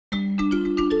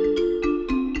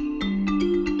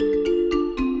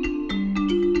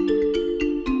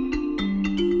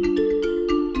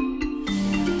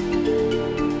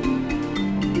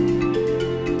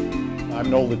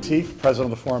Latif,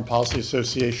 President of the Foreign Policy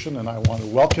Association, and I want to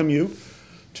welcome you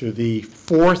to the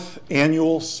 4th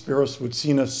annual Spiros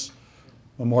Voutsinas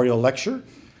Memorial Lecture.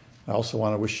 I also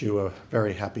want to wish you a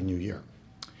very happy new year.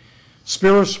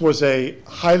 Spiros was a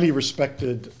highly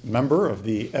respected member of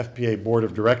the FPA Board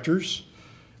of Directors.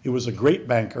 He was a great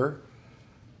banker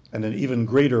and an even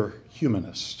greater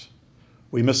humanist.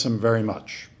 We miss him very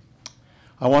much.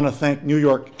 I want to thank New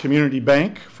York Community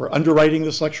Bank for underwriting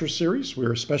this lecture series. We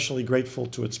are especially grateful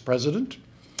to its president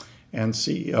and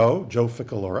CEO, Joe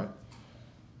Ficalora,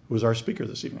 who is our speaker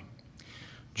this evening.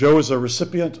 Joe is a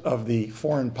recipient of the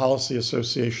Foreign Policy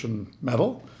Association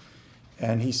Medal,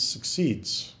 and he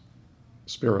succeeds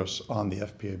Spiros on the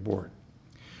FPA board.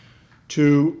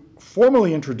 To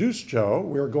formally introduce Joe,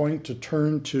 we're going to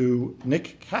turn to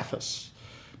Nick Kaffis.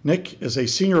 Nick is a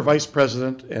senior vice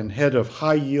president and head of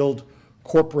high-yield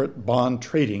corporate bond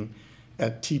trading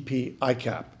at TP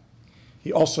ICAP.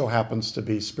 He also happens to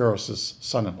be Spiros'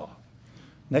 son-in-law.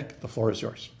 Nick, the floor is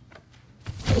yours.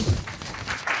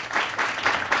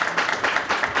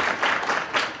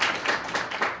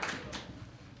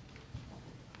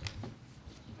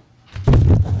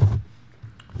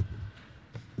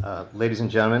 Ladies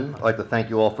and gentlemen, I'd like to thank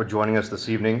you all for joining us this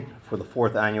evening for the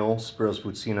 4th annual Spiros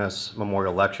Voutsinas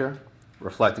Memorial Lecture,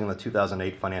 reflecting the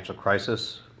 2008 financial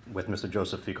crisis with Mr.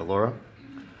 Joseph Ficalora.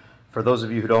 For those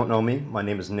of you who don't know me, my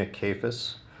name is Nick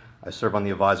Kaffis. I serve on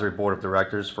the advisory board of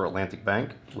directors for Atlantic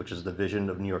Bank, which is a division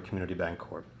of New York Community Bank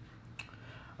Corp.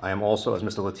 I am also, as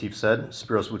Mr. Latif said,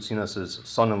 Spiros Voutsinas'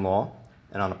 son-in-law,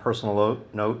 and on a personal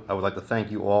note, I would like to thank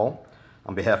you all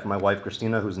on behalf of my wife,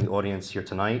 Christina, who's in the audience here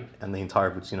tonight, and the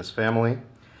entire Voutsinas family,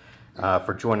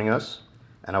 for joining us.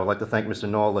 And I would like to thank Mr.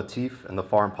 Noah Latif and the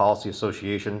Foreign Policy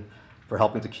Association for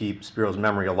helping to keep Spiro's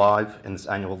memory alive in this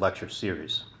annual lecture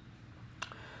series.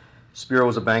 Spiro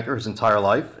was a banker his entire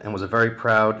life and was very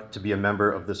proud to be a member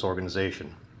of this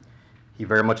organization. He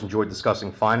very much enjoyed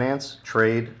discussing finance,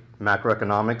 trade,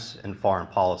 macroeconomics, and foreign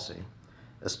policy,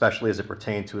 especially as it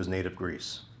pertained to his native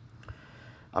Greece.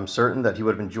 I'm certain that he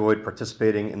would have enjoyed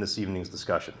participating in this evening's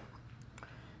discussion.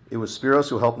 It was Spiros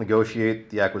who helped negotiate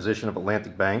the acquisition of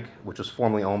Atlantic Bank, which was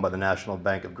formerly owned by the National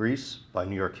Bank of Greece by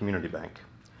New York Community Bank.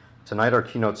 Tonight, our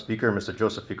keynote speaker, Mr.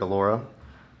 Joseph Ficalora,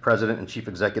 President and Chief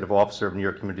Executive Officer of New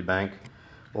York Community Bank,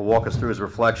 will walk us through his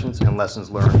reflections and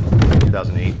lessons learned from the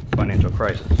 2008 financial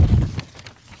crisis.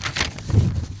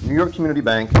 New York Community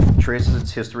Bank traces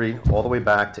its history all the way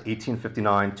back to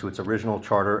 1859 to its original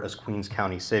charter as Queens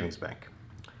County Savings Bank.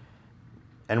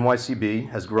 NYCB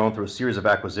has grown through a series of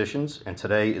acquisitions and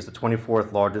today is the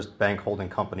 24th largest bank holding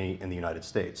company in the United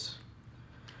States.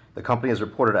 The company has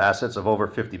reported assets of over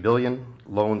 $50 billion,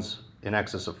 loans in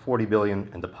excess of $40 billion,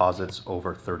 and deposits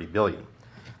over $30 billion.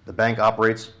 The bank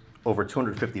operates over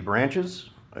 250 branches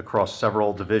across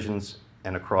several divisions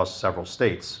and across several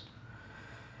states.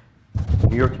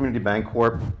 New York Community Bank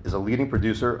Corp is a leading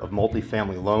producer of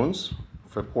multifamily loans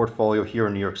for a portfolio here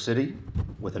in New York City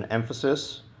with an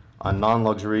emphasis on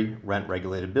non-luxury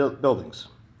rent-regulated buildings.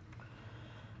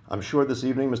 I'm sure this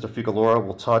evening Mr. Ficalora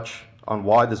will touch on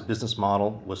why this business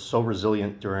model was so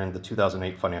resilient during the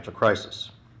 2008 financial crisis.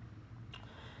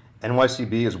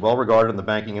 NYCB is well regarded in the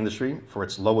banking industry for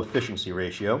its low efficiency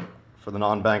ratio. For the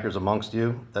non-bankers amongst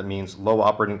you, that means low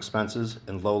operating expenses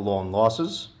and low loan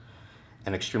losses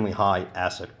and extremely high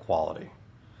asset quality.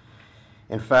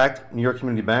 In fact, New York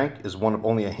Community Bank is one of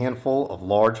only a handful of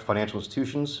large financial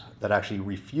institutions that actually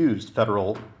refused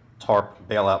federal TARP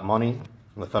bailout money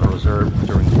from the Federal Reserve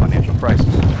during the financial crisis.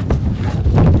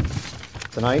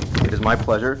 Tonight, it is my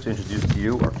pleasure to introduce to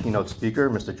you our keynote speaker,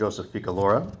 Mr. Joseph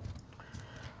Ficalora.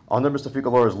 Under Mr.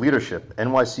 Ficalora's leadership,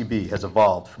 NYCB has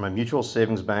evolved from a mutual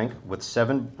savings bank with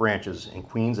 7 branches in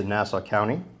Queens and Nassau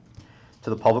County to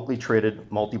the publicly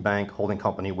traded multi-bank holding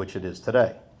company which it is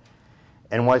today.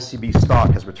 NYCB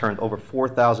stock has returned over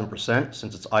 4,000%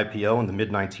 since its IPO in the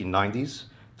mid-1990s,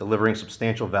 delivering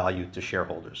substantial value to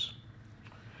shareholders.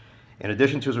 In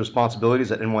addition to his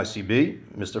responsibilities at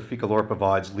NYCB, Mr. Ficalora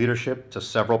provides leadership to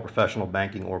several professional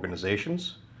banking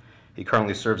organizations. He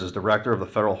currently serves as director of the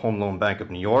Federal Home Loan Bank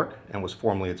of New York and was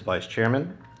formerly its vice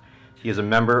chairman. He is a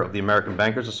member of the American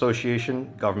Bankers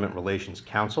Association Government Relations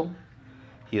Council.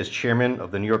 He is chairman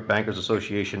of the New York Bankers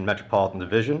Association Metropolitan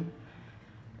Division,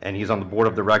 and he's on the board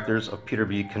of directors of Peter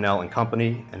B. Cannell and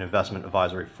Company, an investment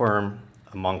advisory firm,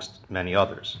 amongst many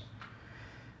others.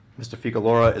 Mr.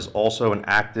 Ficalora is also an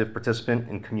active participant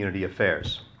in community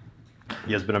affairs.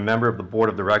 He has been a member of the board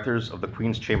of directors of the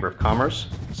Queens Chamber of Commerce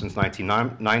since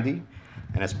 1990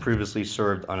 and has previously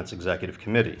served on its executive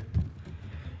committee.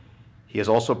 He has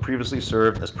also previously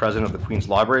served as president of the Queens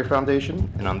Library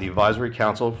Foundation and on the advisory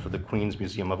council for the Queens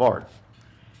Museum of Art.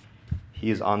 He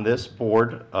is on this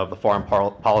board of the Foreign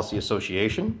Policy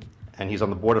Association, and he's on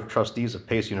the board of trustees of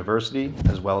Pace University,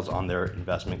 as well as on their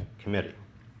investment committee.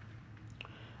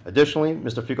 Additionally,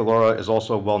 Mr. Ficalora is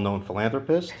also a well-known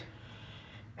philanthropist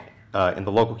in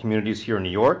the local communities here in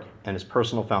New York, and his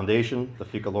personal foundation, the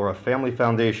Ficalora Family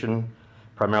Foundation,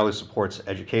 primarily supports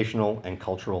educational and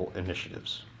cultural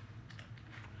initiatives.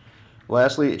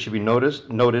 Lastly, it should be noted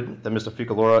that Mr.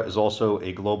 Ficalora is also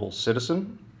a global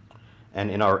citizen, and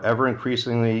in our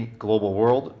ever-increasingly global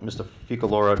world, Mr.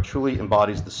 Ficalora truly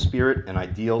embodies the spirit and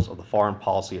ideals of the Foreign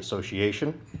Policy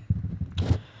Association.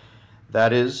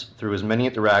 That is, through his many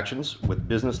interactions with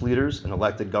business leaders and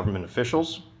elected government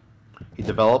officials, he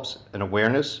develops an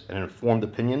awareness and an informed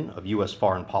opinion of U.S.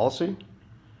 foreign policy,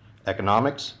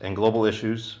 economics, and global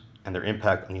issues, and their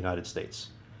impact on the United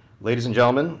States. Ladies and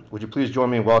gentlemen, would you please join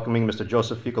me in welcoming Mr.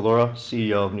 Joseph Ficalora,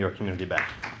 CEO of New York Community Bank.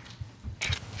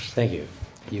 Thank you.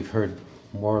 You've heard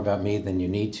more about me than you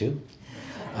need to.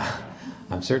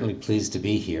 I'm certainly pleased to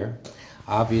be here.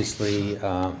 Obviously,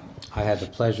 I had the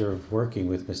pleasure of working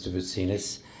with Mr.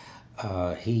 Voutsinas.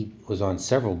 He was on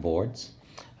several boards,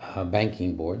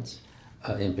 banking boards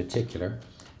in particular,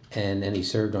 and he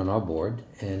served on our board,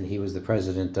 and he was the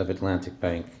president of Atlantic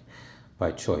Bank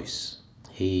by choice.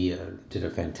 He did a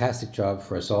fantastic job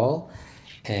for us all,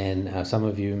 and some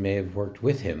of you may have worked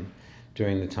with him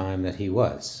during the time that he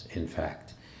was, in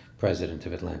fact, president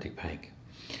of Atlantic Bank.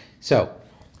 So,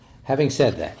 having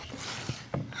said that,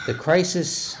 the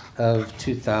crisis of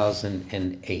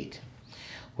 2008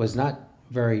 was not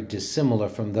very dissimilar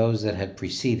from those that had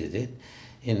preceded it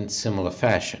in similar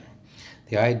fashion.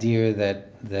 The idea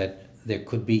that there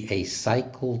could be a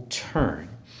cycle turn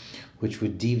which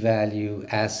would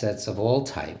devalue assets of all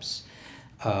types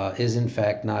is in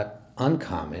fact not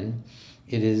uncommon.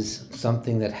 It is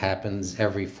something that happens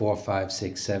every 4, 5,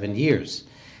 6, 7 years.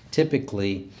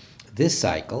 Typically, this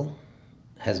cycle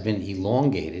has been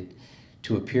elongated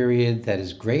to a period that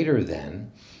is greater than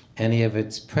any of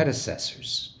its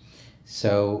predecessors.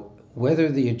 So whether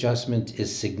the adjustment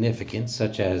is significant,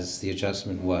 such as the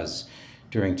adjustment was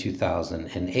during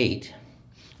 2008,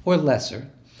 or lesser,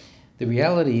 the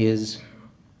reality is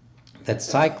that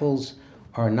cycles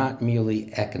are not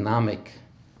merely economic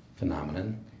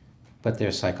phenomenon, but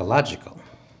they're psychological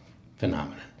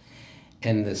phenomenon.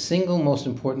 And the single most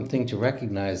important thing to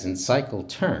recognize in cycle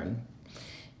turn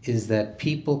is that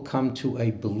people come to a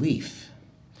belief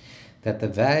that the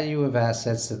value of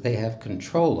assets that they have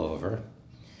control over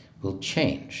will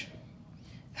change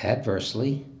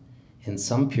adversely in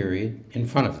some period in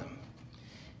front of them.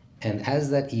 And as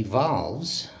that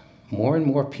evolves, more and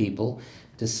more people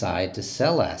decide to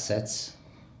sell assets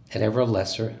at ever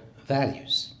lesser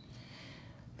values.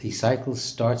 The cycle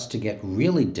starts to get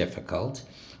really difficult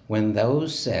when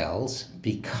those sales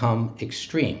become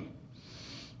extreme.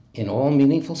 In all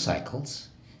meaningful cycles,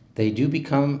 they do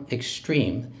become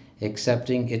extreme,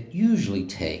 excepting it usually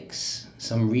takes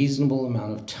some reasonable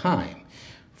amount of time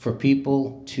for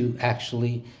people to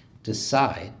actually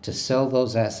decide to sell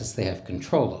those assets they have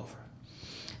control over.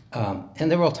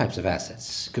 And there are all types of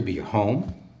assets. It could be your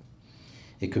home,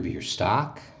 it could be your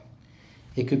stock,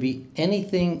 it could be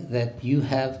anything that you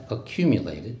have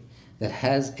accumulated that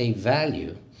has a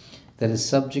value that is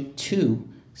subject to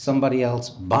somebody else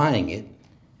buying it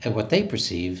at what they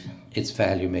perceive its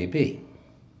value may be.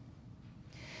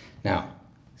 Now,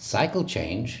 cycle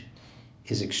change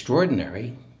is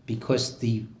extraordinary because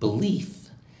the belief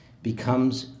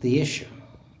becomes the issue.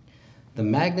 The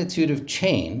magnitude of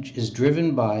change is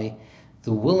driven by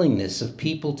the willingness of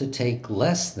people to take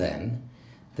less than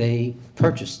they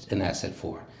purchased an asset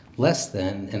for, less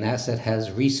than an asset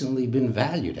has recently been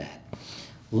valued at,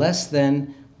 less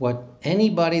than what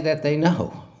anybody that they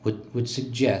know would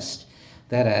suggest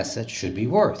that asset should be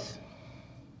worth.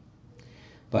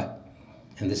 But,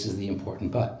 and this is the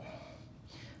important but,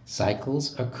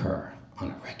 cycles occur on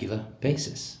a regular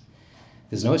basis.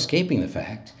 There's no escaping the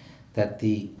fact that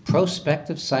the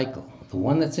prospective cycle, the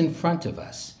one that's in front of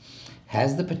us,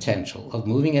 has the potential of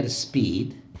moving at a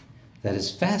speed that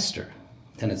is faster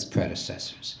than its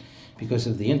predecessors because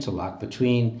of the interlock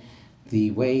between the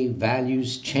way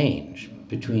values change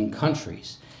between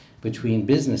countries, between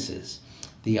businesses,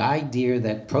 the idea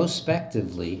that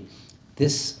prospectively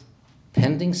this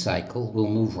pending cycle will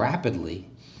move rapidly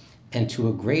and to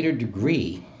a greater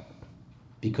degree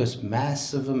because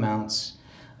massive amounts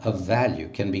of value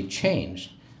can be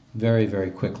changed very, very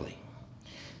quickly.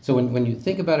 So when you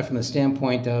think about it from the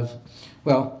standpoint of,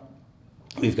 well,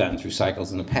 we've gotten through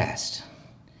cycles in the past.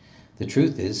 The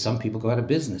truth is some people go out of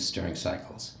business during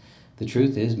cycles. The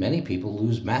truth is many people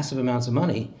lose massive amounts of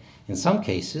money. In some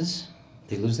cases,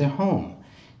 they lose their home.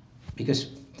 Because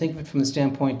think of it from the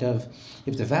standpoint of,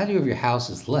 if the value of your house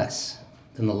is less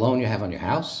than the loan you have on your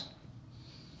house,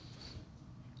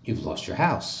 you've lost your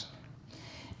house.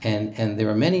 And there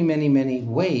are many, many, many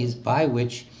ways by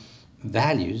which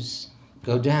values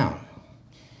go down.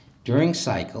 During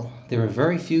cycle, there are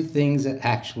very few things that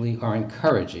actually are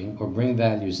encouraging or bring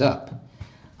values up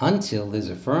until there's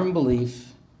a firm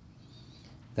belief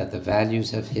that the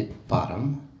values have hit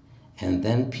bottom, and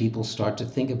then people start to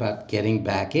think about getting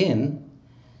back in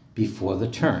before the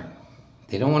turn.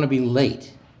 They don't want to be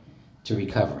late to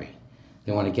recovery.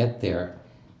 They want to get there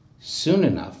soon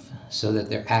enough so that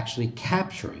they're actually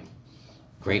capturing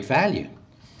great value.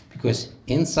 Because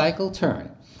in cycle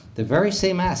turn, the very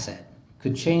same asset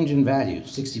could change in value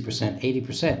 60%,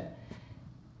 80%,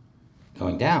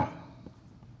 going down,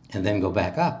 and then go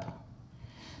back up.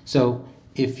 So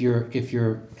if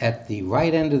you're at the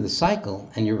right end of the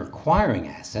cycle and you're acquiring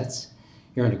assets,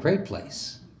 you're in a great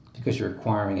place because you're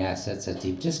acquiring assets at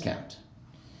deep discount.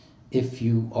 If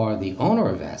you are the owner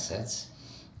of assets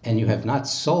and you have not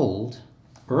sold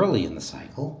early in the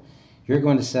cycle, you're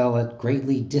going to sell at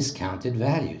greatly discounted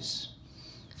values.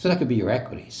 So that could be your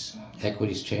equities.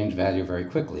 Equities change value very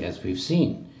quickly, as we've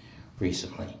seen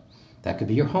recently. That could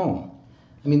be your home.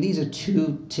 I mean, these are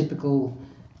two typical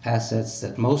assets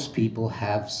that most people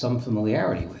have some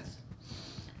familiarity with.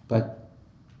 But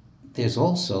there's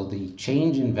also the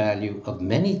change in value of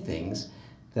many things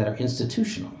that are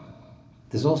institutional.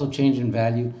 There's also change in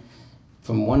value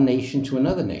from one nation to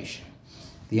another nation.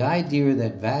 The idea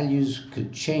that values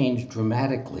could change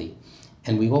dramatically,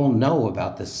 and we all know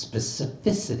about the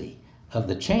specificity of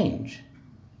the change,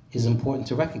 is important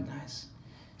to recognize.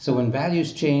 So when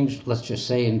values change, let's just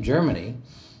say in Germany,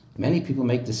 many people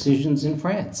make decisions in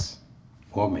France,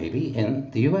 or maybe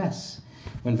in the US.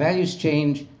 When values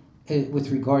change with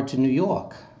regard to New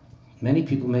York, many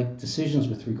people make decisions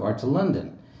with regard to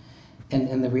London.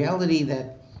 And the reality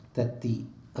that the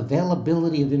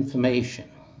availability of information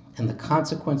and the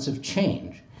consequence of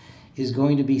change is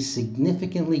going to be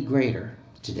significantly greater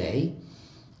today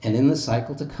and in the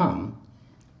cycle to come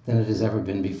than it has ever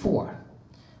been before.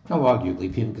 Now,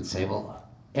 arguably, people could say, well,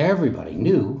 everybody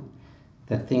knew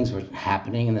that things were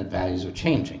happening and that values were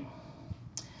changing.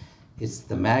 It's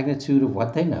the magnitude of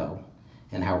what they know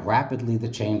and how rapidly the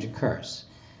change occurs.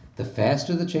 The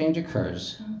faster the change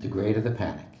occurs, the greater the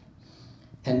panic.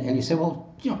 And you say,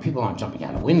 well, you know, people aren't jumping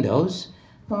out of windows.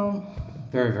 Well,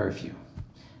 very, very few.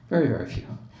 Very, very few.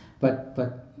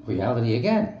 But reality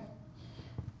again.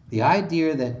 The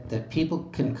idea that people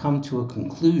can come to a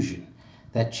conclusion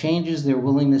that changes their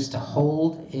willingness to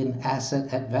hold an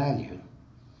asset at value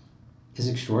is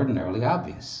extraordinarily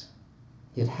obvious.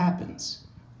 It happens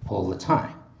all the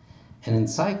time. And in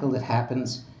cycle, it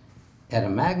happens at a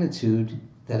magnitude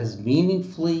that is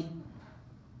meaningfully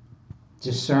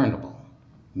discernible,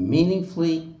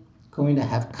 meaningfully going to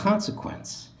have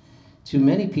consequence to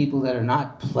many people that are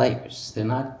not players. They're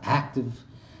not active,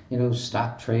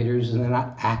 stock traders, and they're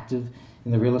not active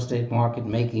in the real estate market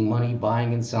making money,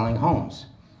 buying and selling homes.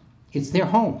 It's their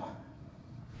home.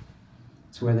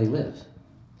 It's where they live.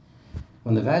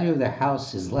 When the value of their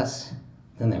house is less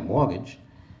than their mortgage,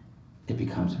 it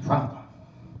becomes a problem.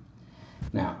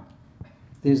 Now,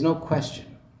 there's no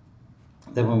question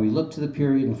that when we look to the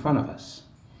period in front of us,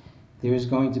 there is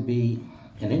going to be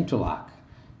an interlock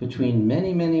between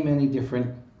many, many, many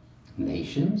different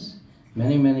nations,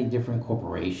 many, many different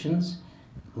corporations,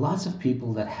 lots of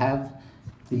people that have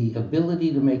the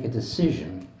ability to make a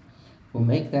decision will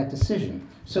make that decision.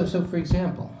 So for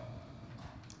example,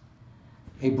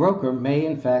 a broker may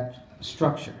in fact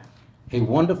structure a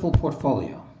wonderful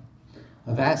portfolio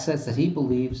of assets that he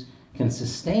believes can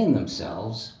sustain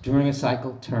themselves during a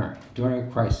cycle turn, during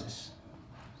a crisis.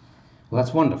 Well,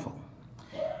 that's wonderful.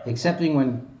 Excepting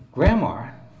when grandma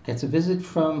gets a visit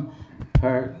from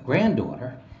her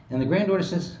granddaughter, and the granddaughter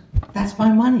says, "That's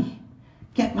my money.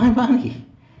 Get my money."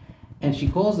 And she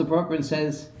calls the broker and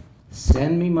says,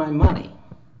 "Send me my money."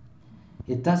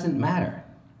 It doesn't matter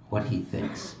what he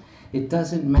thinks. It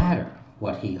doesn't matter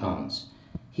what he owns.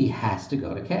 He has to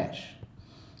go to cash.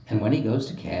 And when he goes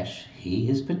to cash, he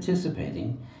is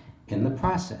participating in the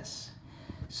process.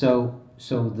 So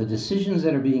the decisions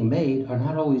that are being made are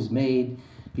not always made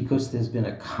because there's been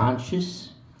a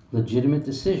conscious, legitimate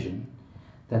decision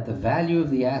that the value of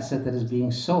the asset that is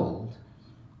being sold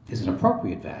is an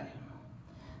appropriate value,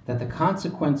 that the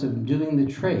consequence of doing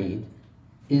the trade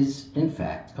is in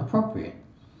fact appropriate.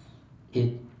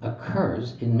 It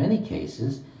occurs in many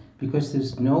cases because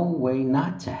there's no way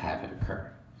not to have it occur.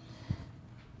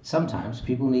 Sometimes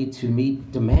people need to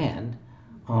meet demand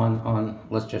on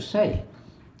let's just say,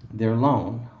 their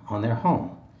loan on their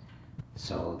home.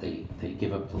 So they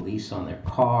give up the lease on their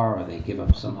car, or they give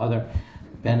up some other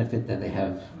benefit that they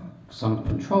have some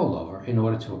control over in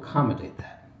order to accommodate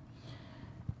that.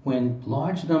 When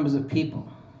large numbers of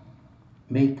people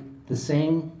make the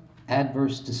same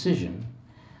adverse decision,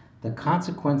 the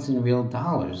consequence in real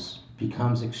dollars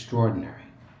becomes extraordinary.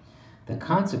 The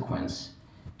consequence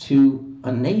to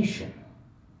a nation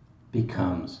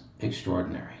becomes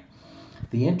extraordinary.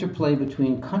 The interplay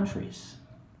between countries,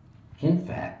 in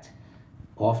fact,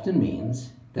 often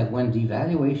means that when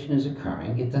devaluation is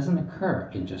occurring, it doesn't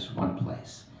occur in just one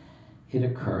place. It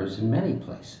occurs in many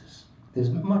places. There's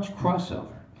much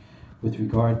crossover with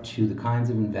regard to the kinds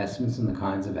of investments and the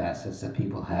kinds of assets that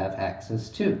people have access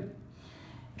to.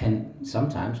 And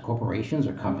sometimes corporations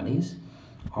or companies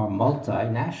are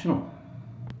multinational.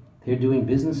 They're doing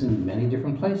business in many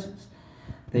different places.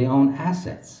 They own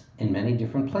assets in many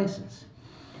different places.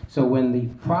 So when the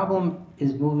problem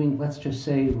is moving, let's just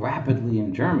say, rapidly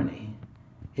in Germany,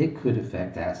 it could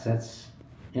affect assets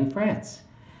in France.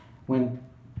 When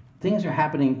things are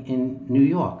happening in New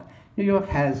York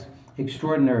has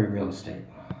extraordinary real estate.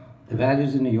 The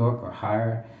values in New York are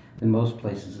higher than most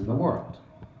places in the world.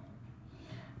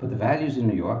 But the values in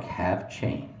New York have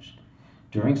changed.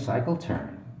 During cycle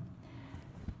turn,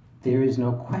 there is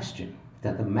no question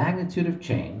that the magnitude of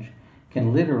change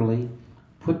can literally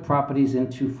put properties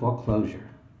into foreclosure,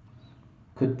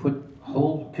 could put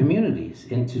whole communities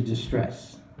into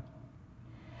distress.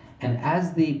 And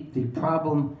as the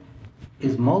problem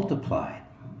is multiplied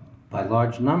by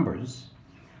large numbers,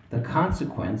 the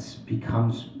consequence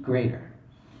becomes greater.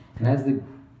 And as the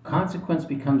consequence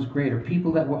becomes greater,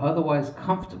 people that were otherwise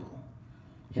comfortable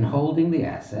in holding the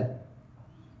asset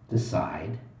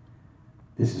decide,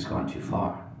 this has gone too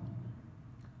far.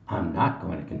 I'm not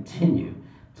going to continue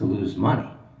to lose money.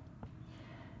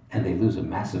 And they lose a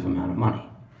massive amount of money.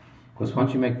 Because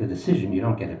once you make the decision, you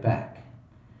don't get it back,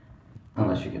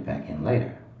 unless you get back in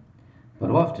later.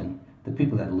 But often, the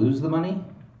people that lose the money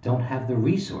don't have the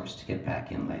resource to get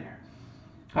back in later.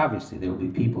 Obviously, there will be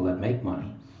people that make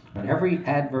money. On every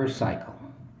adverse cycle,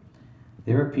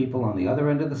 there are people on the other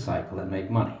end of the cycle that make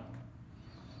money.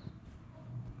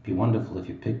 It'd be wonderful if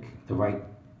you pick the right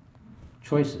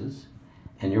choices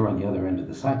and you're on the other end of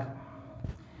the cycle.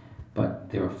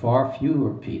 But there are far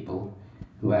fewer people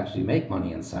who actually make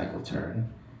money in cycle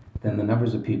turn than the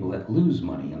numbers of people that lose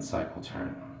money in cycle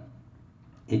turn.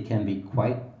 It can be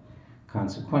quite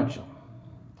consequential.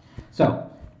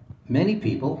 So, many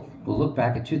people will look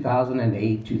back at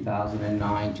 2008,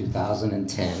 2009,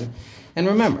 2010, and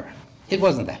remember, it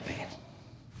wasn't that bad.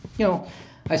 You know,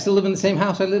 I still live in the same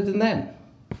house I lived in then.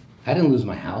 I didn't lose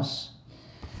my house.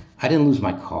 I didn't lose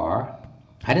my car.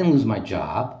 I didn't lose my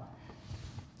job.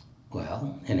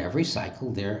 Well, in every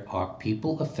cycle, there are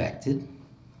people affected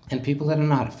and people that are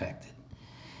not affected.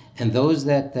 And those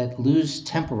that lose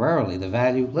temporarily the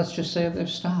value, let's just say, of their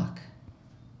stock.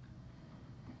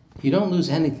 You don't lose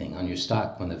anything on your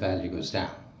stock when the value goes down,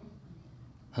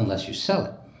 unless you sell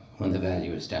it when the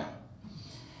value is down.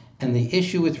 And the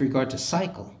issue with regard to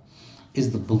cycle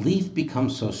is the belief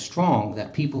becomes so strong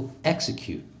that people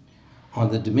execute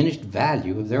on the diminished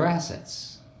value of their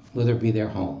assets, whether it be their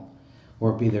home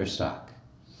or it be their stock.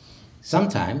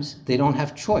 Sometimes they don't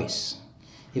have choice.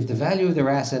 If the value of their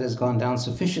asset has gone down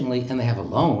sufficiently and they have a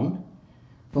loan,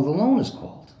 well, the loan is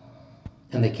called,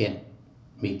 and they can't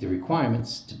meet the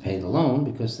requirements to pay the loan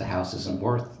because the house isn't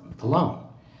worth the loan.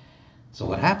 So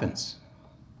what happens?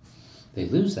 They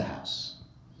lose the house,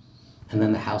 and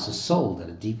then the house is sold at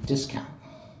a deep discount.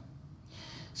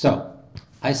 So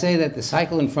I say that the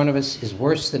cycle in front of us is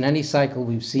worse than any cycle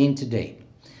we've seen to date.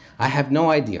 I have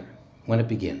no idea when it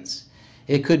begins.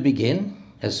 It could begin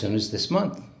as soon as this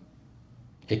month.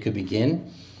 It could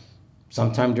begin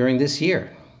sometime during this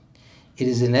year. It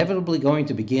is inevitably going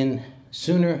to begin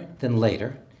sooner than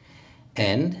later,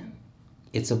 and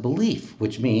it's a belief,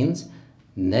 which means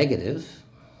negative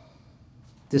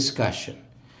discussion,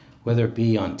 whether it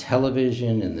be on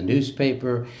television, in the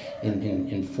newspaper, in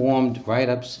informed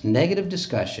write-ups. Negative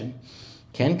discussion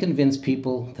can convince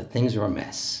people that things are a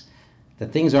mess,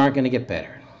 that things aren't going to get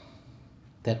better,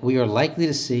 that we are likely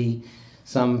to see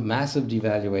some massive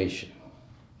devaluation.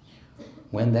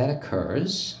 When that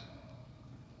occurs,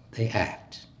 they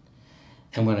act.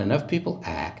 And when enough people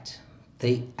act,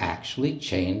 they actually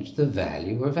change the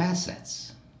value of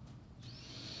assets.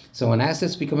 So when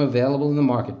assets become available in the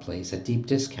marketplace at deep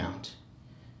discount,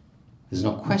 there's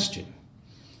no question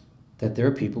that there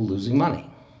are people losing money.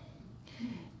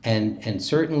 And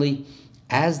certainly,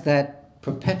 as that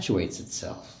perpetuates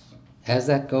itself, as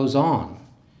that goes on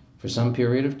for some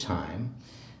period of time,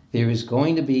 there is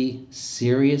going to be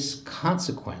serious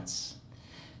consequence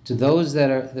to those that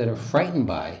are frightened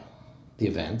by the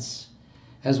events,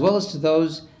 as well as to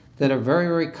those that are very,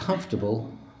 very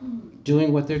comfortable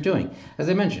doing what they're doing. As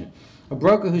I mentioned, a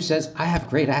broker who says, I have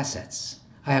great assets.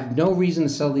 I have no reason to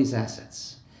sell these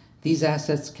assets. These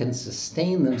assets can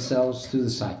sustain themselves through the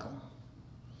cycle.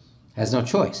 Has no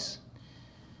choice.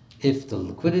 If the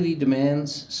liquidity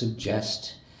demands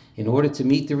suggest in order to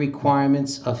meet the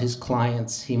requirements of his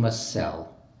clients he must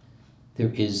sell,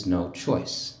 there is no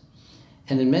choice.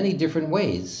 And in many different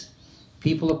ways,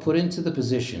 people are put into the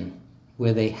position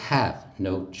where they have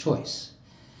no choice.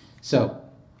 So,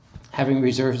 having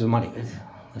reserves of money.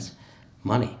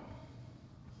 Money.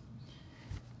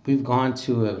 We've gone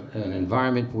to an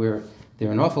environment where there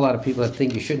are an awful lot of people that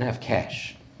think you shouldn't have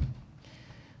cash.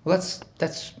 Well,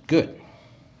 that's good.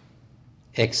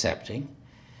 Excepting,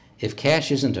 if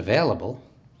cash isn't available,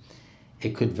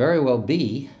 it could very well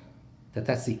be that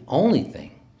that's the only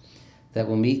thing that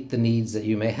will meet the needs that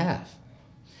you may have.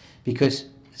 Because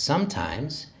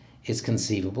sometimes it's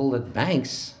conceivable that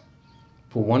banks,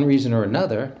 for one reason or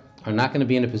another, are not going to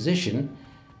be in a position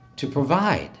to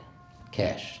provide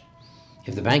cash.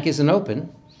 If the bank isn't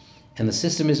open and the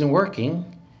system isn't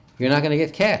working, you're not going to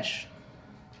get cash.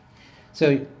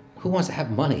 So who wants to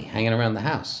have money hanging around the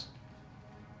house?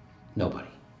 Nobody.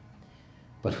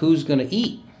 But who's going to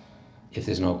eat if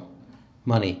there's no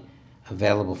money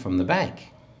available from the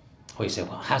bank? Or you say,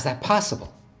 well, how's that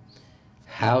possible?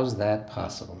 How's that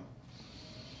possible?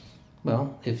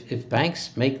 Well, if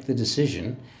banks make the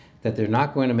decision that they're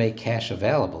not going to make cash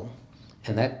available,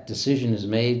 and that decision is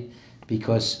made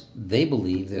because they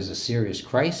believe there's a serious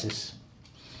crisis,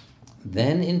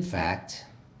 then in fact,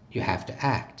 you have to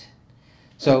act.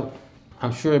 So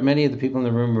I'm sure many of the people in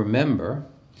the room remember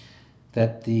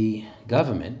that the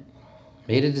government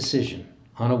made a decision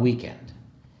on a weekend.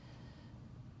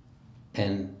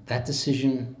 And that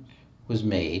decision was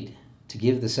made to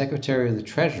give the Secretary of the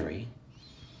Treasury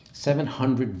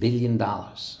 $700 billion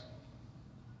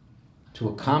to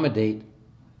accommodate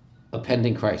a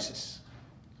pending crisis.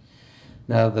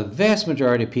 Now, the vast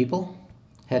majority of people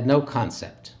had no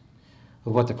concept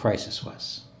of what the crisis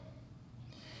was.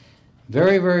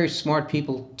 Very, very smart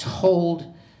people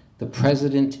told the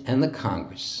President and the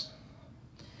Congress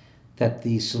that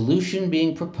the solution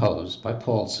being proposed by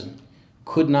Paulson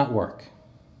could not work.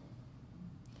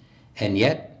 And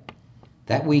yet,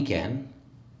 that weekend,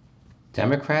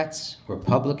 Democrats,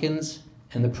 Republicans,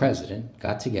 and the President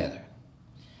got together.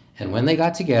 And when they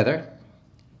got together,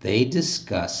 they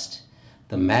discussed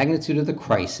the magnitude of the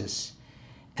crisis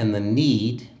and the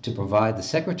need to provide the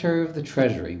Secretary of the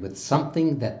Treasury with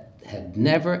something that had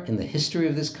never in the history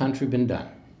of this country been done.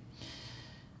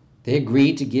 They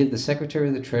agreed to give the Secretary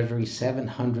of the Treasury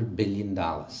 $700 billion.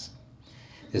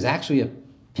 There's actually a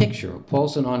picture of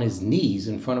Paulson on his knees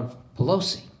in front of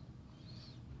Pelosi.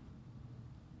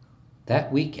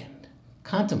 That weekend,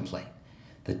 contemplate,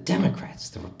 the Democrats,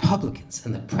 the Republicans,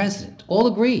 and the President all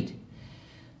agreed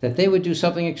that they would do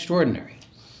something extraordinary.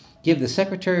 Give the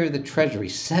Secretary of the Treasury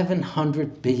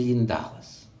 $700 billion.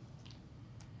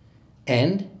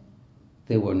 And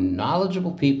there were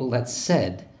knowledgeable people that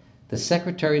said the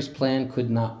Secretary's plan could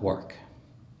not work.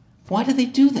 Why did they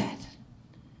do that?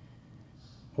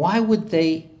 Why would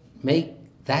they make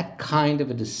that kind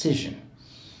of a decision?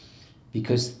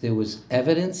 Because there was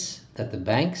evidence that the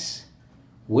banks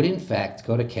would in fact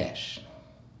go to cash.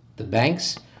 The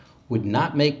banks would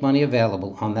not make money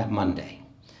available on that Monday.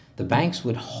 The banks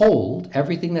would hold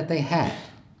everything that they had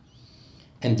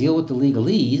and deal with the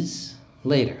legalese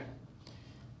later.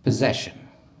 Possession.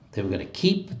 They were going to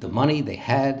keep the money they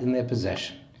had in their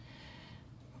possession.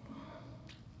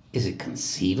 Is it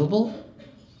conceivable?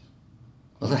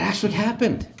 Well, it actually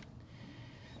happened.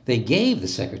 They gave the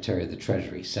Secretary of the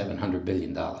Treasury $700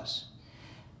 billion. That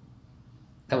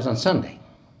was on Sunday.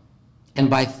 And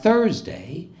by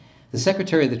Thursday, the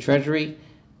Secretary of the Treasury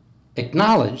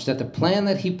acknowledged that the plan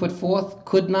that he put forth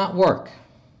could not work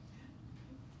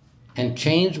and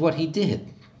changed what he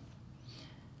did.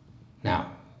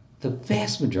 Now, the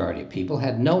vast majority of people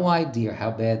had no idea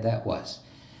how bad that was.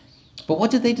 But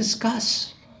what did they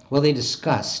discuss? Well, they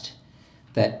discussed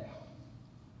that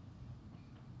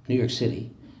New York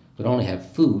City would only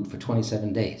have food for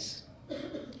 27 days.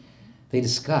 They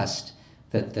discussed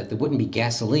that there wouldn't be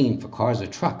gasoline for cars or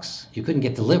trucks. You couldn't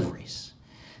get deliveries.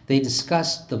 They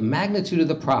discussed the magnitude of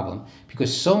the problem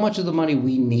because so much of the money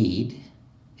we need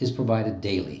is provided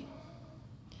daily.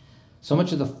 So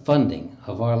much of the funding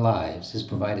of our lives is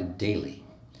provided daily.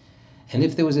 And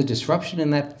if there was a disruption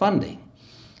in that funding,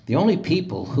 the only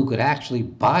people who could actually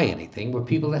buy anything were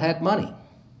people that had money.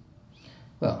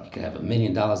 Well, you could have $1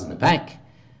 million in the bank,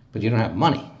 but you don't have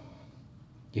money.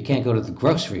 You can't go to the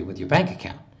grocery with your bank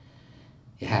account.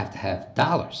 You have to have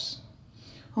dollars.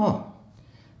 Oh,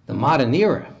 the modern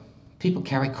era, people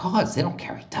carry cards. They don't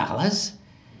carry dollars.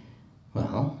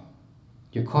 Well,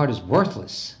 your card is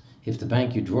worthless if the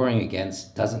bank you're drawing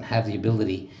against doesn't have the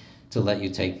ability to let you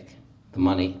take the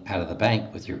money out of the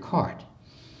bank with your card.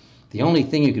 The only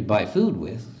thing you could buy food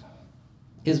with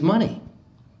is money,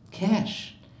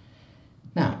 cash.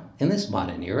 Now, in this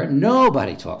modern era,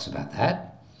 nobody talks about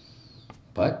that.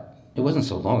 But it wasn't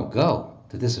so long ago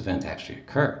that this event actually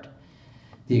occurred.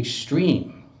 The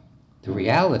extreme, the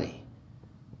reality,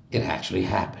 it actually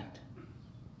happened.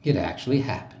 It actually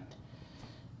happened.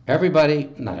 Everybody,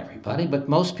 not everybody, but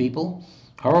most people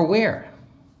are aware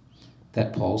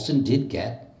that Paulson did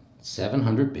get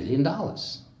 $700 billion.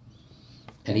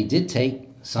 And he did take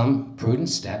some prudent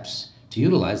steps to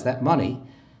utilize that money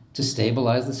to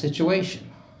stabilize the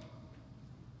situation.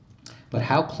 But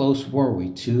how close were we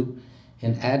to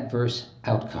an adverse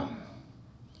outcome?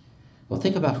 Well,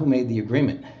 think about who made the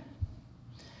agreement.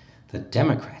 The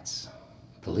Democrats,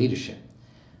 the leadership,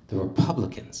 the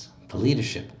Republicans, the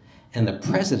leadership, and the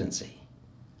presidency,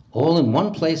 all in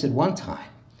one place at one time,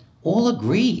 all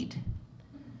agreed,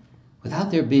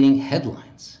 without there being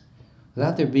headlines,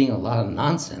 without there being a lot of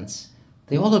nonsense.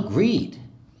 They all agreed.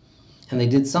 And they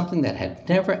did something that had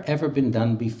never, ever been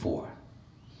done before.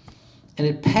 And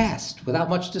it passed without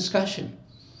much discussion.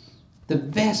 The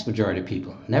vast majority of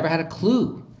people never had a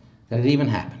clue that it even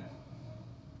happened.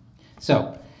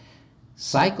 So,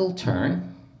 cycle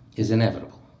turn is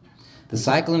inevitable. The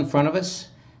cycle in front of us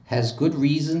has good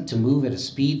reason to move at a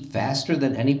speed faster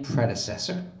than any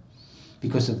predecessor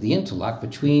because of the interlock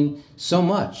between so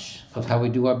much of how we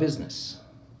do our business.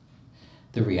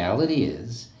 The reality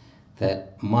is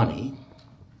that money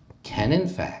can in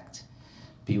fact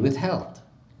be withheld,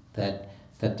 that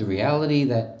the reality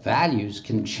that values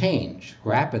can change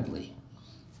rapidly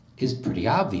is pretty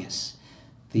obvious.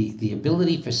 The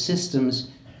ability for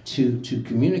systems to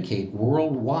communicate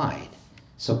worldwide,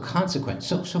 so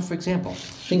for example,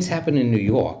 things happen in New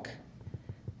York,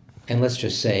 and let's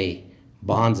just say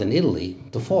bonds in Italy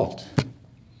default.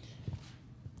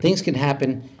 Things can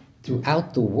happen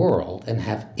throughout the world and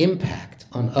have impact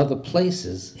on other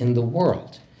places in the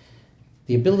world.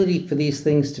 The ability for these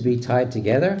things to be tied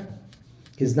together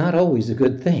is not always a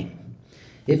good thing.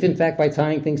 If, in fact, by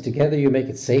tying things together you make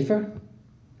it safer,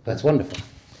 that's wonderful.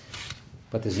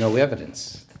 But there's no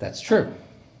evidence that that's true.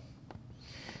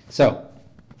 So,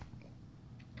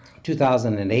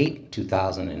 2008,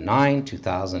 2009,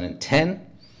 2010,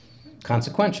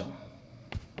 consequential.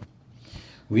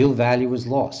 Real value was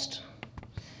lost.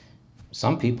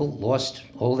 Some people lost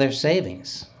all their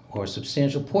savings or a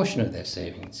substantial portion of their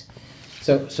savings.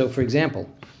 So for example,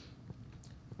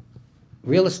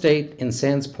 real estate in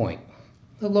Sands Point,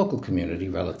 the local community,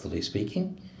 relatively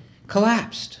speaking,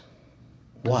 collapsed.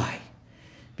 Why?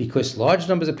 Because large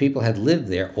numbers of people had lived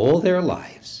there all their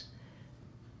lives,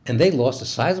 and they lost a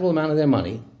sizable amount of their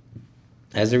money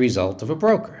as a result of a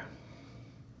broker.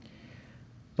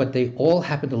 But they all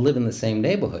happened to live in the same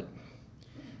neighborhood,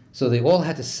 so they all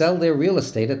had to sell their real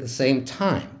estate at the same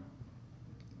time.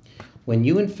 When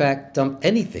you, in fact, dump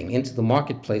anything into the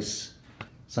marketplace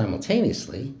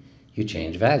simultaneously, you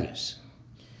change values.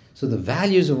 So the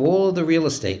values of all of the real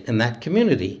estate in that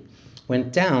community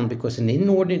went down because an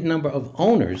inordinate number of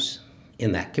owners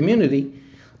in that community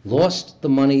lost the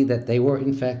money that they were,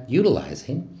 in fact,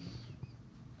 utilizing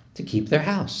to keep their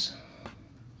house.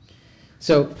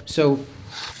 So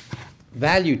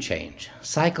value change,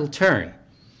 cycle turn,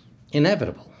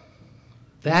 inevitable.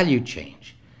 Value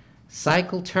change,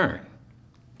 cycle turn,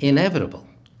 inevitable.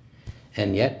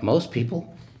 And yet most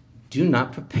people do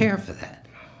not prepare for that.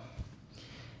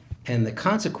 And the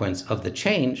consequence of the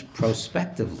change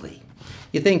prospectively,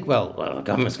 you think, well, the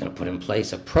government's going to put in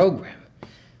place a program.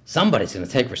 Somebody's going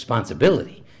to take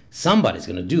responsibility. Somebody's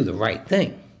going to do the right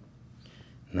thing.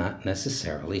 Not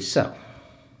necessarily so.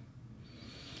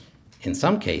 In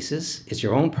some cases, it's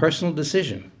your own personal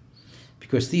decision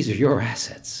because these are your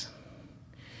assets.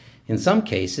 In some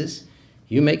cases,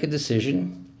 you make a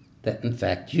decision that, in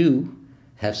fact, you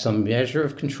have some measure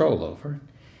of control over,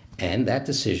 and that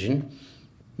decision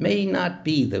may not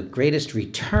be the greatest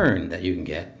return that you can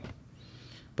get,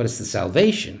 but it's the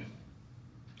salvation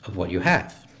of what you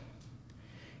have.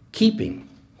 Keeping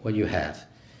what you have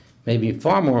may be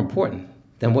far more important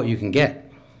than what you can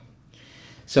get.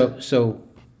 So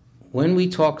when we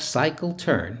talk cycle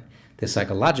turn, they're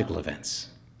psychological events.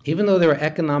 Even though there are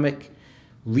economic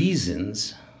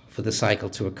reasons for the cycle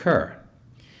to occur,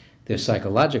 they're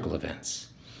psychological events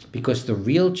because the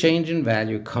real change in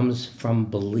value comes from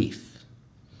belief.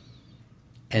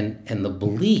 And the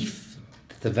belief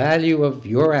that the value of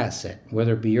your asset,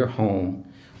 whether it be your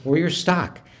home or your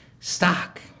stock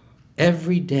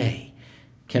every day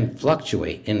can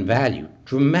fluctuate in value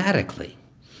dramatically.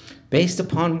 Based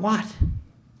upon what?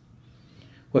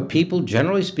 What people,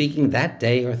 generally speaking, that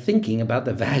day are thinking about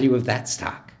the value of that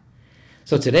stock.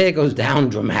 So today it goes down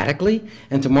dramatically,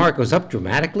 and tomorrow it goes up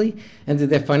dramatically, and did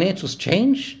their financials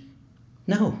change?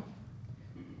 No.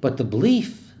 But the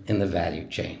belief in the value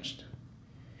changed.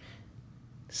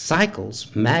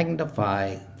 Cycles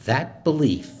magnify that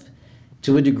belief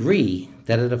to a degree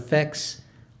that it affects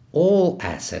all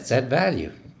assets at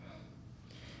value.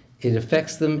 It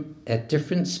affects them at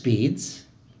different speeds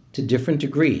to different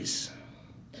degrees.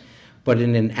 But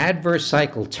in an adverse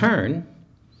cycle turn,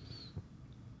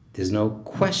 there's no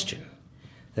question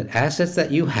that assets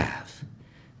that you have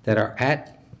that are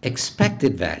at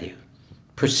expected value,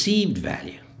 perceived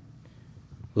value,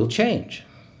 will change.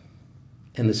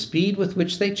 And the speed with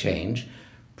which they change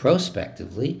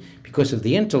prospectively, because of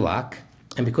the interlock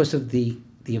and because of the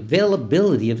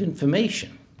availability of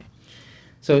information.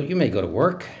 So you may go to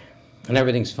work and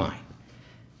everything's fine.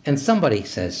 And somebody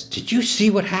says, "Did you see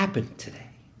what happened today?"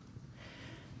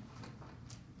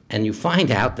 And you find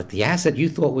out that the asset you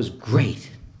thought was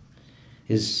great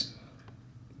is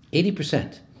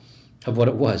 80% of what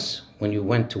it was when you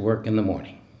went to work in the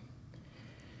morning.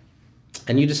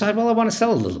 And you decide, well, I want to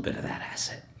sell a little bit of that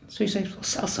asset. So you say, well,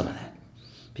 sell some of that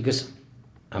because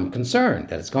I'm concerned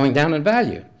that it's going down in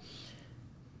value.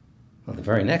 Well, the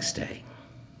very next day,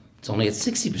 it's only at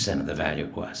 60% of the value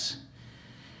it was.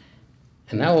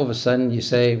 And now all of a sudden you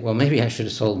say, well, maybe I should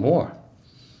have sold more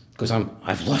because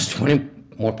I've lost 20%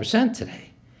 more today.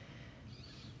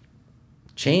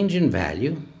 Change in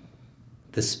value,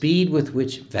 the speed with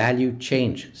which value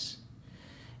changes,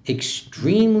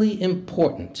 extremely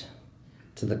important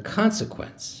to the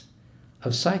consequence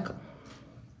of cycle.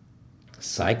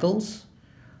 Cycles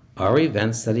are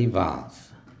events that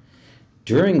evolve,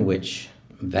 during which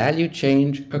value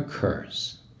change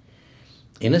occurs.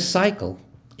 In a cycle,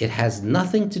 it has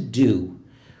nothing to do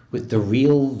with the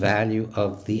real value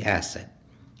of the asset.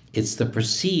 It's the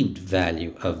perceived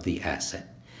value of the asset.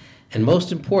 And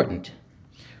most important,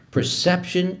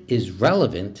 perception is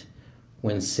relevant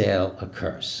when sale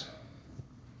occurs.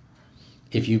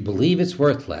 If you believe it's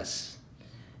worth less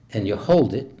and you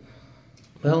hold it,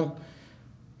 well,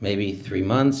 maybe 3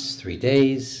 months, 3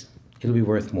 days, it'll be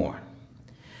worth more.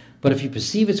 But if you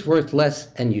perceive it's worth less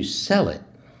and you sell it,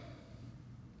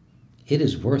 it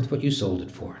is worth what you sold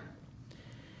it for.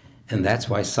 And that's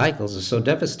why cycles are so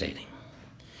devastating.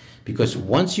 Because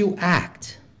once you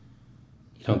act,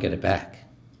 you don't get it back.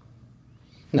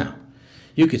 Now,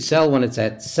 you could sell when it's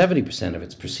at 70% of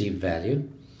its perceived value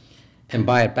and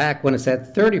buy it back when it's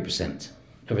at 30%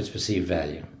 of its perceived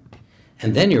value.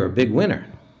 And then you're a big winner.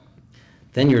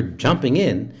 Then you're jumping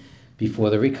in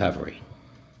before the recovery.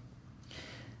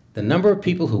 The number of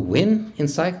people who win in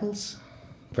cycles,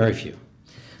 very few.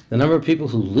 The number of people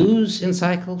who lose in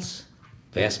cycles,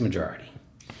 vast majority.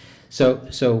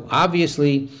 So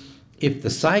obviously, if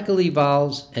the cycle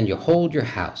evolves and you hold your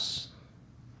house,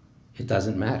 it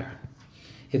doesn't matter.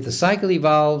 If the cycle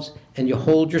evolves and you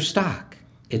hold your stock,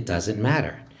 it doesn't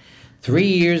matter. 3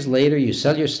 years later, you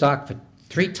sell your stock for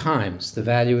 3 times the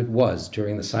value it was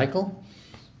during the cycle,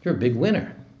 you're a big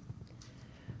winner.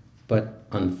 But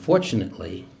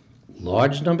unfortunately,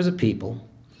 large numbers of people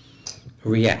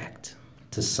react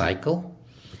to cycle,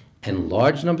 and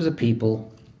large numbers of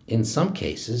people, in some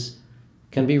cases,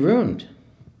 can be ruined.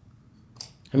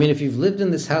 I mean, if you've lived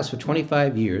in this house for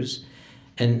 25 years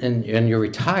and you're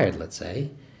retired, let's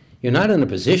say, you're not in a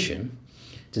position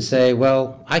to say,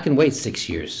 well, I can wait 6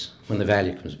 years when the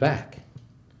value comes back.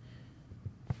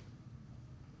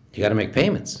 You got to make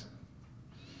payments.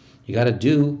 You got to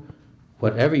do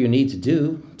whatever you need to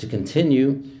do to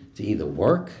continue to either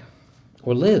work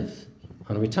or live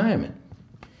on retirement.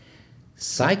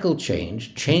 Cycle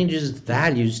change changes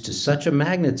values to such a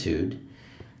magnitude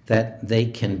that they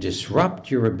can disrupt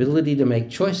your ability to make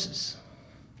choices.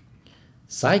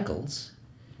 Cycles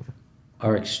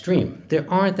are extreme. There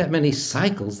aren't that many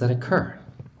cycles that occur.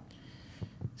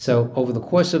 So over the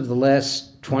course of the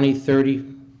last 20,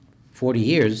 30, 40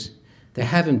 years, there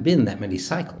haven't been that many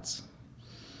cycles.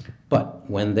 But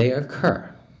when they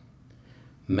occur,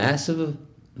 massive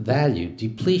value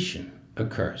depletion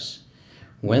occurs.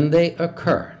 When they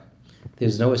occur,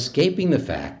 there's no escaping the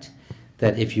fact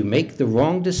that if you make the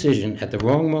wrong decision at the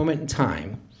wrong moment in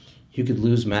time, you could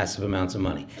lose massive amounts of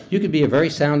money. You could be a very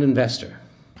sound investor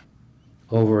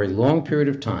over a long period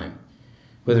of time,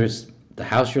 whether it's the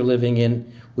house you're living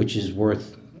in, which is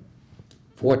worth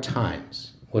 4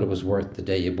 times what it was worth the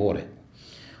day you bought it.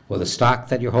 Or the stock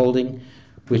that you're holding,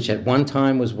 which at one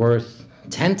time was worth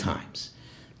 10 times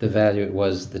the value it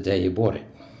was the day you bought it.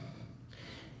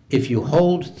 If you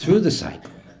hold through the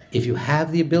cycle, if you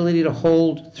have the ability to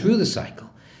hold through the cycle,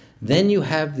 then you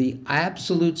have the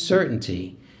absolute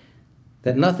certainty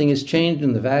that nothing has changed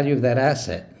in the value of that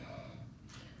asset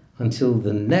until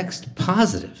the next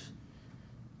positive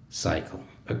cycle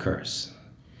occurs.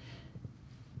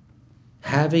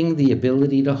 Having the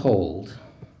ability to hold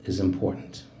is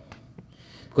important.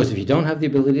 Because if you don't have the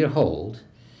ability to hold,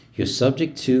 you're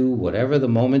subject to whatever the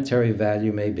momentary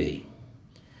value may be.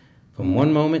 From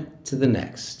one moment to the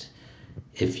next,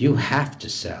 if you have to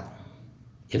sell,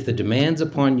 if the demands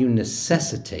upon you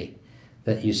necessitate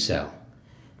that you sell,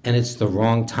 and it's the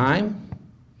wrong time,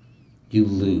 you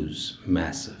lose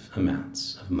massive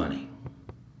amounts of money.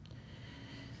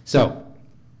 So,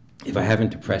 if I haven't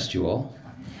depressed you all,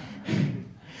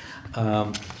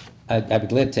 I'd be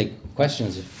glad to take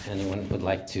questions if anyone would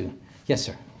like to. Yes,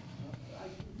 sir. I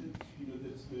think that,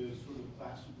 that's the sort of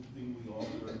classical thing we all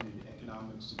learned in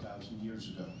economics 1,000 years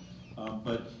ago.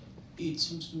 But it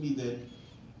seems to me that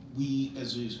we,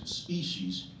 as a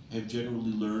species, have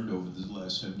generally learned over the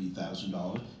last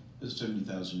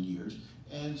 70,000 years,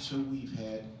 and so we've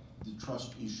had the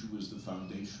trust issue as the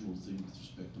foundational thing with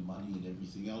respect to money and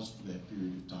everything else for that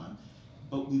period of time.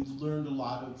 But we've learned a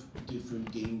lot of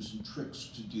different games and tricks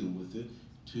to deal with it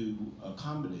to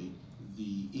accommodate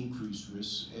the increased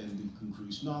risks and the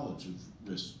increased knowledge of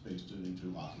risks based on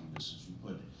interlocking risks, as you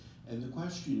put it. And the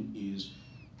question is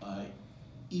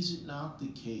it not the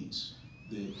case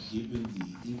that given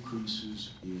the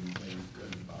increases in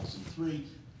Basel III,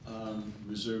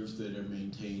 reserves that are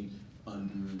maintained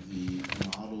under the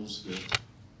models that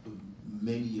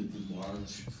many of the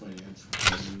large financial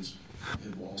players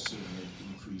have also had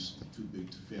increased the too big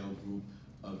to fail group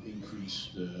of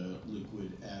increased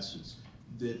liquid assets,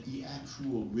 that the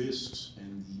actual risks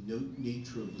and the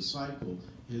nature of the cycle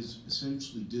has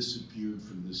essentially disappeared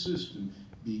from the system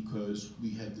because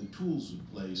we have the tools in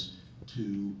place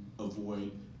to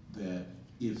avoid that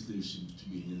if there seems to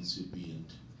be an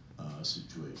incipient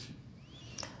situation?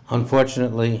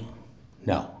 Unfortunately,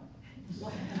 no.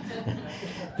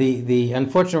 The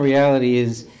unfortunate reality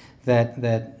is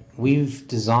that we've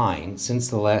designed, since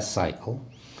the last cycle,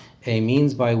 a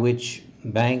means by which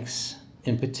banks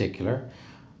in particular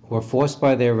were forced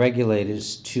by their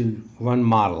regulators to run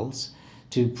models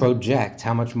to project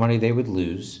how much money they would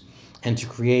lose and to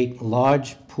create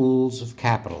large pools of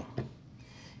capital.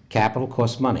 Capital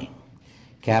costs money.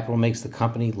 Capital makes the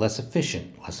company less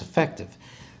efficient, less effective.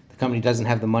 The company doesn't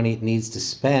have the money it needs to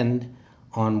spend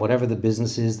on whatever the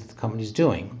business is that the company's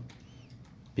doing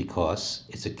because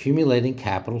it's accumulating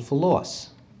capital for loss.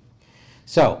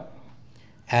 So,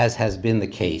 as has been the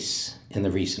case in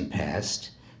the recent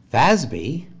past,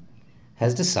 FASB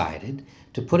has decided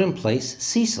to put in place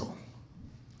CECL.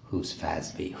 Who's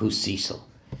FASB? Who's CECL?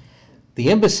 The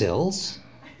imbeciles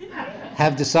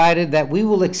have decided that we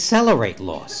will accelerate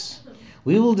loss.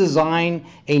 We will design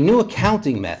a new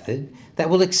accounting method that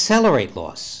will accelerate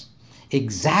loss.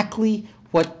 Exactly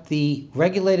what the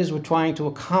regulators were trying to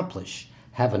accomplish,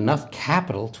 have enough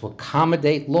capital to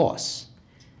accommodate loss.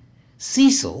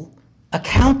 CECL,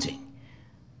 accounting.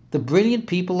 The brilliant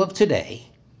people of today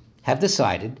have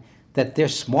decided that they're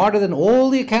smarter than all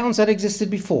the accountants that existed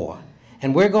before,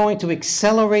 and we're going to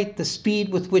accelerate the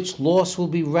speed with which loss will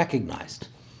be recognized.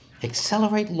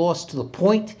 Accelerate loss to the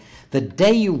point the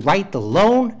day you write the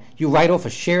loan, you write off a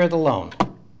share of the loan.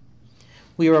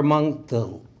 We are among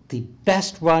the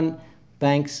best run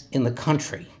banks in the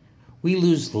country. We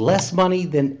lose less money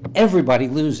than everybody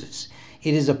loses.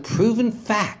 It is a proven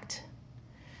fact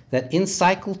that in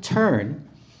cycle turn,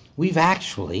 we've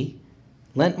actually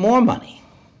lent more money.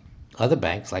 Other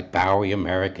banks like Bowery,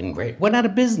 American, Great, went out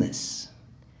of business.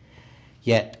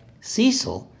 Yet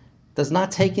CECL does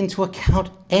not take into account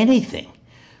anything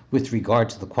with regard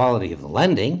to the quality of the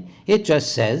lending. It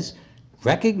just says,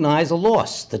 recognize a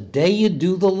loss. The day you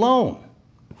do the loan,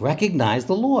 recognize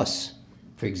the loss.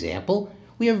 For example,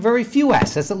 we have very few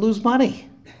assets that lose money.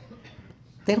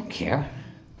 They don't care.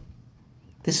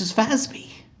 This is FASB,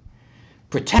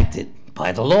 protected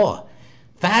by the law.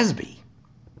 FASB,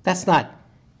 that's not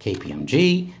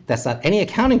KPMG, that's not any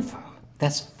accounting firm.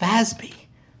 That's FASB.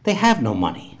 They have no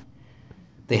money.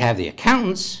 They have the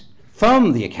accountants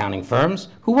from the accounting firms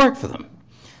who work for them.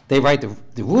 They write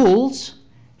the rules,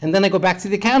 and then they go back to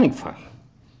the accounting firm.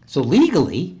 So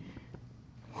legally,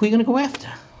 who are you going to go after?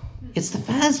 It's the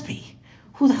FASB.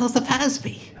 Who the hell's the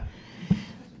FASB?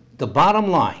 The bottom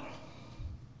line,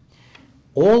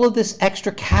 all of this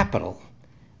extra capital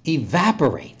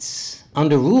evaporates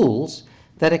under rules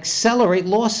that accelerate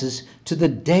losses to the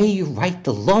day you write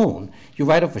the loan. You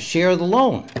write off a share of the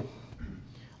loan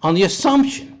on the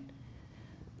assumption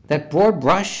that broad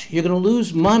brush, you're going to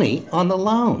lose money on the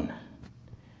loan.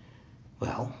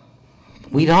 Well,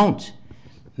 we don't.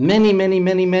 Many, many,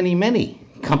 many, many, many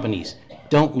companies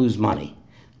don't lose money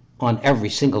on every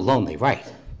single loan they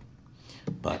write.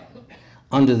 But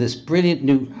under this brilliant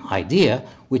new idea,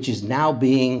 which is now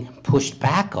being pushed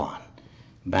back on,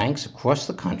 banks across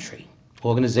the country,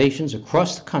 organizations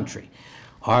across the country,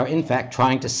 are in fact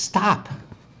trying to stop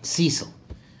CECL.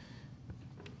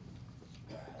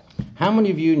 How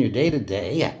many of you in your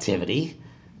day-to-day activity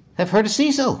have heard of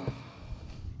CECL?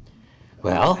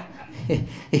 Well,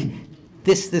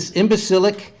 this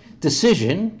imbecilic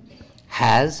decision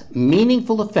has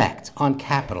meaningful effect on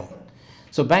capital.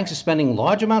 So banks are spending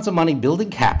large amounts of money building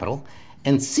capital,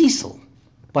 and CECL,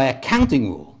 by accounting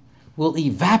rule, will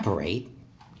evaporate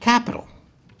capital.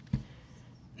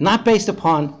 Not based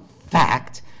upon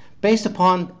fact, based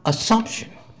upon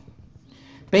assumption.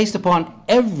 Based upon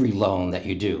every loan that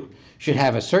you do should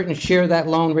have a certain share of that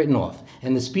loan written off,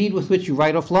 and the speed with which you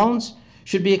write off loans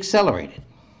should be accelerated.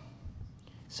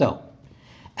 So,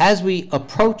 as we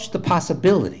approach the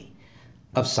possibility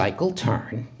of cycle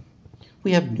turn,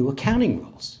 we have new accounting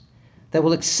rules that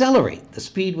will accelerate the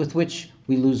speed with which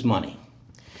we lose money.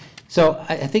 So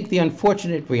I think the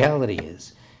unfortunate reality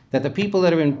is that the people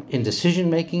that are in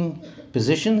decision-making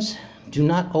positions do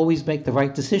not always make the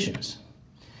right decisions.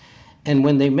 And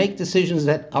when they make decisions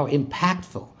that are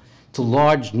impactful to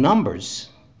large numbers,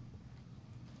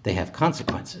 they have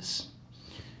consequences.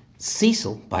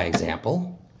 CECL, by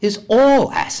example, is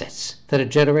all assets that are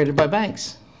generated by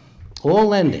banks. All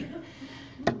lending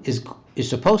is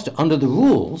supposed to, under the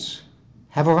rules,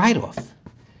 have a write-off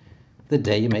the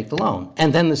day you make the loan.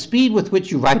 And then the speed with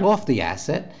which you write off the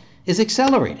asset is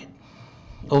accelerated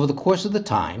over the course of the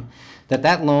time that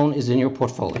that loan is in your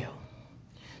portfolio.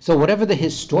 So whatever the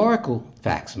historical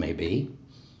facts may be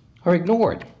are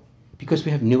ignored because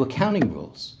we have new accounting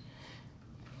rules.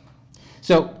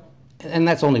 So, and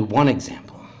that's only one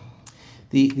example.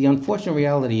 The unfortunate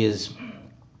reality is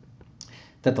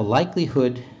that the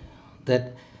likelihood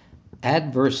that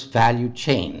adverse value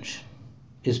change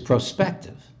is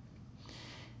prospective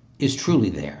is truly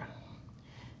there.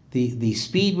 The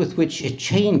speed with which it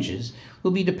changes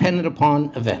will be dependent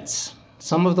upon events.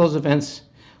 Some of those events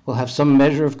will have some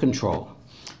measure of control.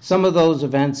 Some of those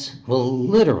events will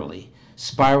literally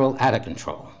spiral out of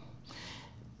control.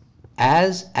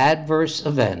 As adverse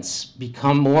events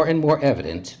become more and more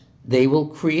evident, they will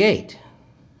create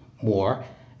more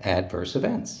adverse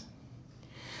events.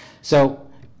 So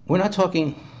we're not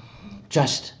talking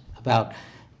just about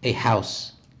a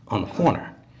house on the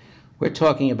corner. We're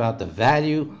talking about the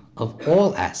value of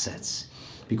all assets,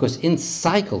 because in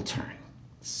cycle turn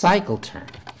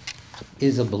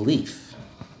is a belief,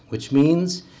 which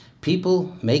means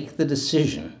people make the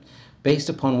decision based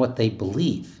upon what they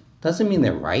believe. Doesn't mean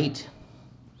they're right.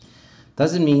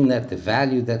 Doesn't mean that the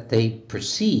value that they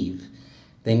perceive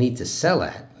they need to sell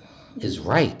at is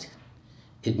right.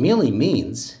 It merely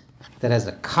means that as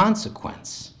a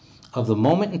consequence of the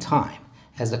moment in time,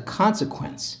 as a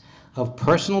consequence of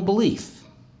personal belief,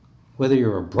 whether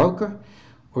you're a broker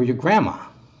or your grandma,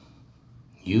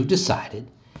 you've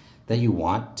decided that you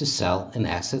want to sell an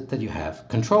asset that you have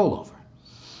control over.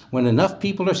 When enough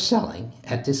people are selling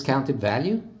at discounted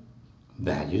value,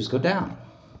 values go down.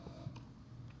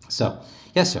 So,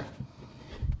 yes, sir.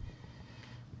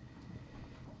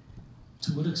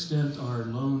 To what extent are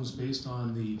loans based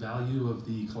on the value of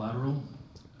the collateral?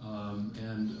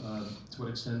 To what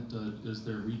extent is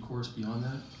there recourse beyond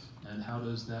that? And how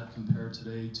does that compare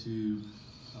today to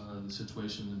the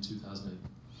situation in 2008?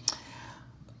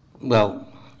 Well,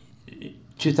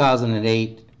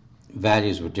 2008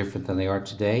 values were different than they are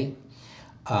today.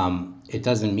 It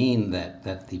doesn't mean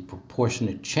that the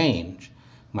proportionate change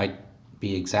might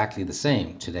be exactly the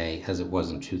same today as it was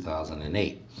in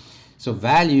 2008. So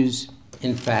values,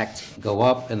 in fact, go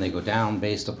up and they go down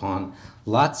based upon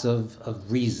lots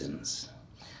of reasons.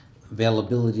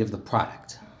 Availability of the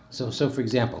product. So for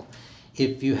example,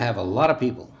 if you have a lot of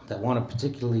people that want to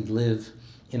particularly live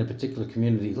in a particular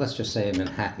community, let's just say in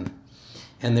Manhattan,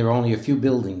 and there are only a few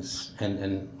buildings,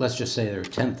 and let's just say there are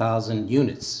 10,000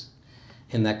 units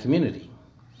in that community,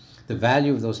 the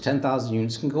value of those 10,000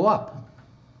 units can go up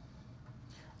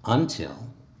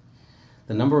until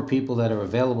the number of people that are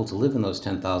available to live in those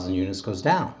 10,000 units goes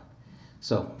down.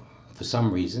 So for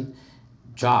some reason,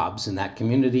 jobs in that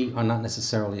community are not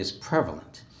necessarily as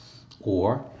prevalent,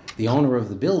 or the owner of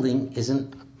the building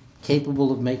isn't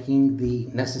capable of making the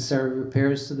necessary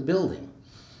repairs to the building.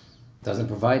 doesn't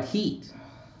provide heat,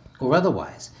 or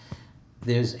otherwise.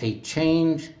 There's a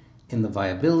change in the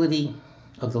viability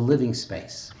of the living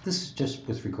space. This is just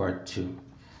with regard to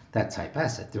that type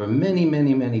asset. There are many,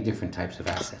 many, many different types of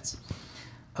assets.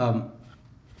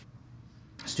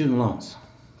 Student loans,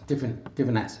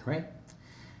 different asset, right?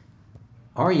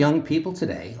 Our young people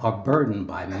today are burdened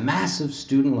by massive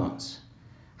student loans.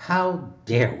 How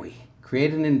dare we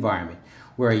create an environment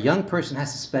where a young person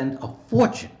has to spend a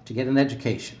fortune to get an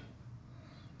education,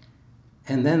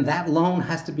 and then that loan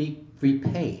has to be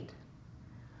repaid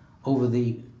over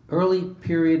the early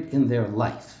period in their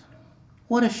life.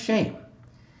 What a shame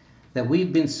that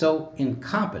we've been so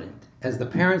incompetent as the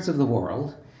parents of the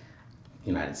world,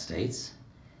 United States,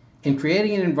 in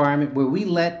creating an environment where we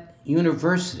let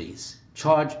universities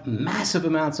charge massive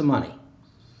amounts of money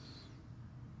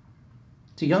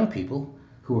to young people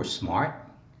who are smart,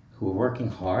 who are working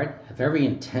hard, have every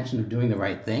intention of doing the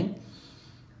right thing,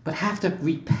 but have to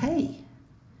repay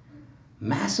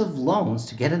massive loans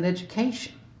to get an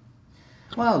education.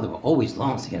 Well, there were always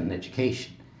loans to get an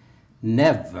education.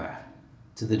 Never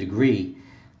to the degree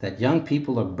that young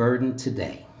people are burdened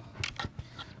today.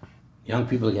 Young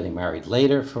people are getting married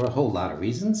later for a whole lot of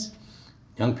reasons.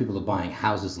 Young people are buying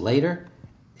houses later,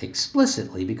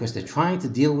 explicitly because they're trying to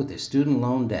deal with their student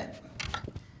loan debt.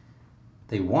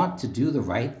 They want to do the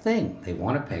right thing. They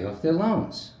want to pay off their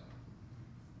loans.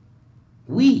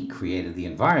 We created the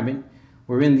environment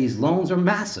wherein these loans are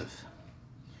massive.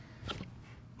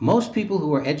 Most people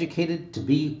who are educated to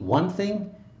be one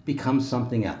thing become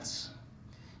something else.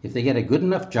 If they get a good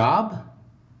enough job,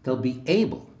 they'll be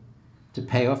able to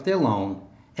pay off their loan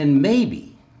and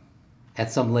maybe,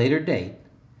 at some later date,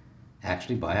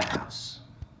 actually buy a house.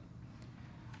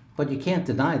 But you can't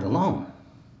deny the loan.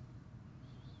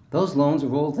 Those loans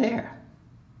are all there.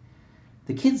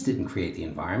 The kids didn't create the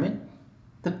environment.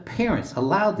 The parents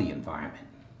allowed the environment.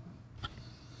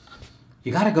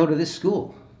 You got to go to this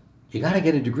school. You got to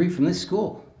get a degree from this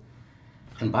school.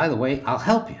 And by the way, I'll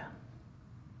help you.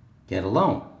 Get a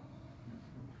loan.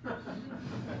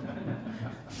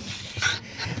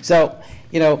 So,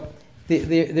 you know,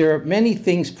 there are many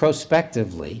things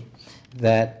prospectively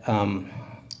that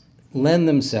lend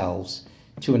themselves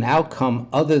to an outcome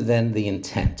other than the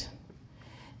intent.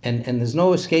 And there's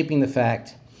no escaping the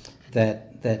fact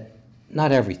that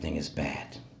not everything is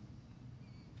bad.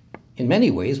 In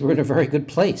many ways, we're in a very good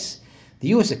place. The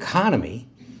U.S. economy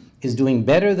is doing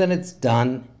better than it's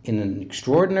done in an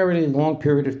extraordinarily long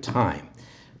period of time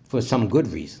for some good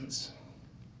reasons.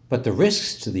 But the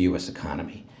risks to the U.S.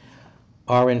 economy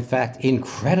are in fact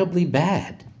incredibly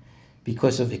bad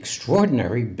because of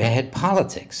extraordinary bad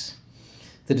politics.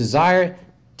 The desire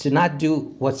to not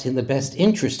do what's in the best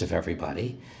interest of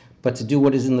everybody, but to do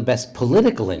what is in the best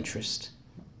political interest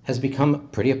has become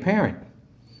pretty apparent.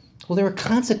 Well, there are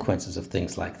consequences of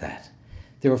things like that.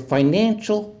 There are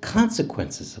financial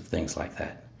consequences of things like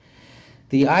that.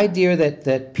 The idea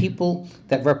that people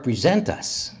that represent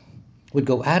us would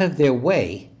go out of their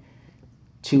way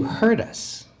to hurt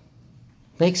us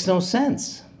makes no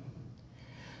sense.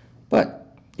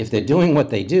 But if they're doing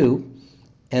what they do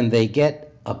and they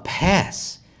get a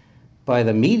pass by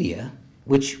the media,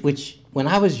 which when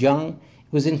I was young,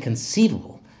 it was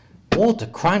inconceivable. Walter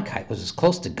Cronkite was as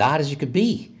close to God as you could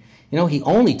be. You know, he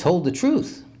only told the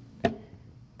truth.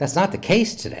 That's not the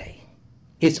case today.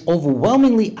 It's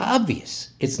overwhelmingly obvious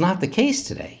it's not the case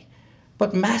today.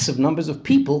 But massive numbers of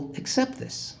people accept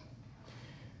this.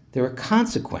 There are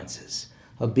consequences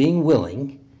of being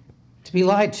willing to be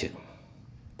lied to.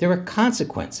 There are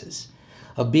consequences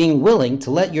of being willing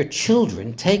to let your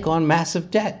children take on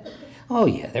massive debt. Oh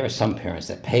yeah, there are some parents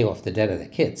that pay off the debt of their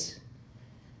kids,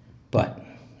 but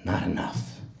not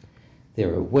enough.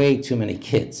 There are way too many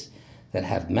kids that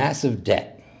have massive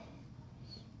debt.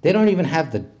 They don't even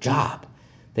have the job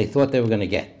they thought they were going to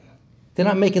get. They're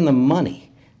not making the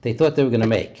money they thought they were going to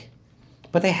make,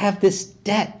 but they have this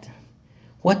debt.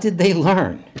 What did they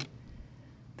learn?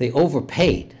 They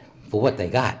overpaid for what they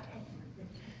got.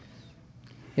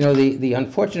 You know, the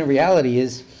unfortunate reality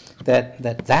is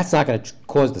that's not going to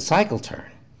cause the cycle turn.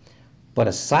 But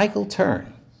a cycle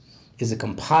turn is a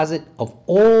composite of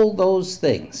all those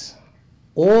things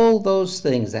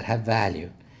that have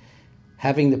value,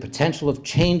 having the potential of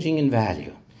changing in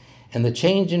value. And the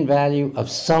change in value of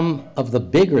some of the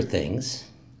bigger things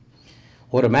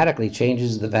automatically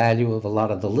changes the value of a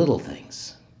lot of the little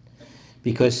things.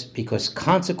 Because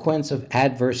consequence of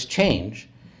adverse change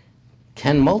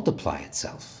can multiply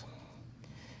itself.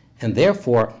 And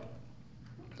therefore,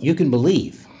 you can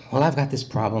believe, well, I've got this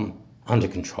problem under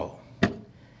control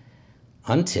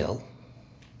until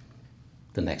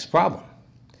the next problem.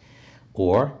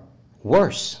 Or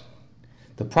Worse,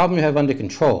 the problem you have under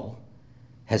control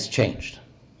has changed.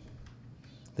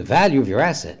 The value of your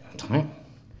asset, time,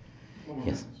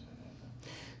 yes.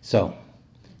 So,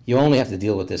 you only have to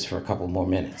deal with this for a couple more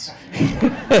minutes.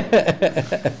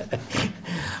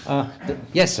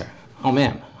 Yes, sir. Oh,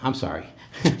 ma'am, I'm sorry.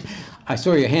 I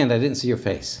saw your hand, I didn't see your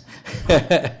face. Hello,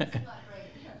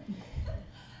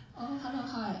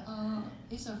 hi.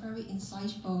 It's a very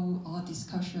insightful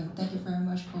discussion. Thank you very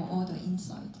much for all the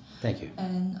insight. Thank you.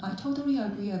 And I totally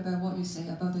agree about what you say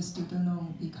about the student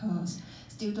loan, because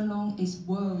student loan is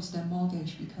worse than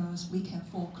mortgage, because we can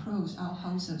foreclose our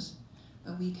houses,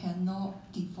 but we cannot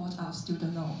default our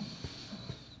student loan.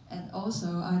 And also,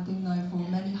 I think like for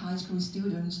many high school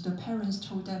students, the parents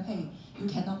told them, hey, you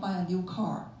cannot buy a new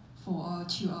car for a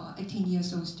 18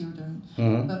 years old student.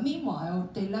 Mm-hmm. But meanwhile,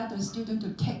 they let the student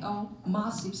to take out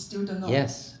massive student loan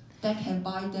Yes. that can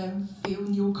buy them few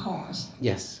new cars.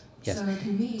 Yes. Yes. So to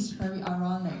me, it's very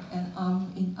ironic, and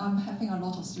I'm having a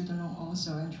lot of student loan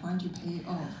also and trying to pay it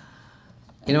off.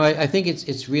 You know, I think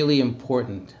it's really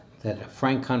important that a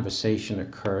frank conversation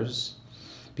occurs,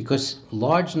 because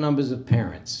large numbers of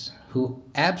parents who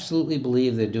absolutely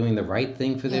believe they're doing the right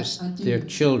thing for Yes, I do. their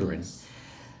children Yes.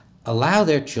 allow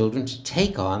their children to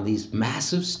take on these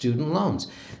massive student loans.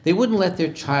 They wouldn't let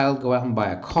their child go out and buy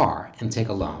a car and take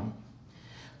a loan,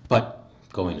 but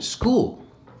going to school,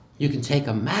 you can take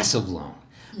a massive loan.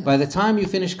 Yes. By the time you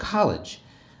finish college,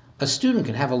 a student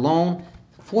can have a loan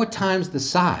 4 times the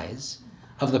size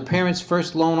of the parent's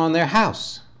first loan on their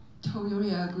house.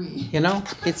 Totally agree. You know,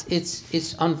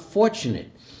 it's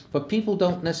unfortunate, but people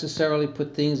don't necessarily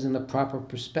put things in the proper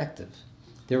perspective.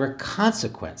 There are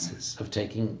consequences of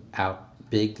taking out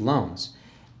big loans,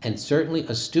 and certainly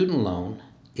a student loan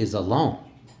is a loan.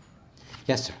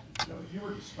 Yes, sir. So if you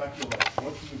were to speculate,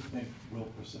 what do you think will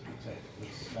precipitate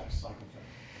this next cycle?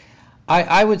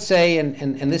 I would say,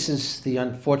 and this is the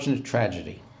unfortunate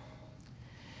tragedy,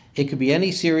 it could be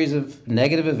any series of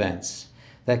negative events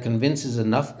that convinces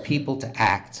enough people to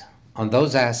act on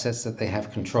those assets that they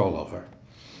have control over.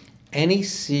 Any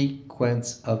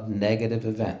sequence of negative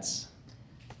events.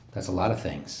 That's a lot of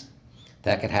things.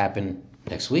 That could happen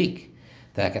next week.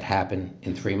 That could happen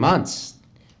in 3 months.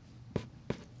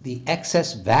 The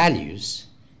excess values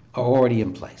are already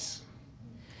in place.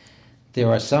 There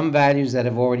are some values that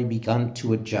have already begun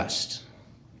to adjust,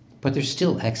 but there's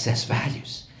still excess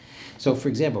values. So, for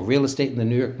example, real estate in the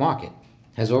New York market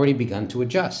has already begun to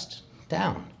adjust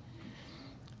down.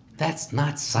 That's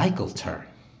not cycle turn.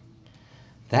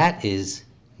 That is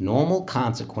normal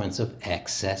consequence of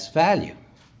excess value.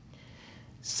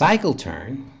 Cycle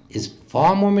turn is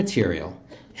far more material,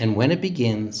 and when it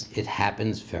begins, it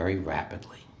happens very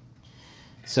rapidly.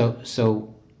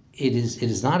 So it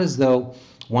is not as though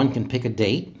one can pick a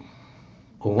date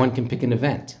or one can pick an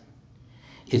event.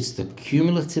 It's the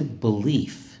cumulative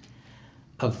belief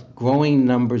of growing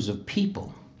numbers of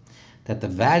people that the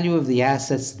value of the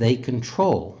assets they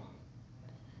control,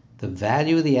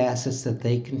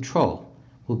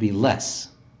 will be less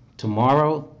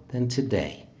tomorrow than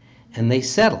today. And they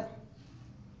settle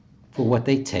for what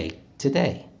they take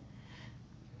today.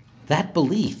 That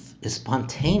belief is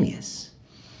spontaneous.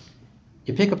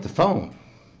 You pick up the phone,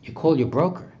 you call your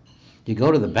broker, you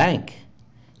go to the bank,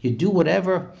 you do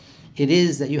whatever it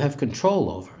is that you have control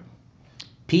over.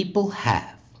 People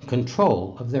have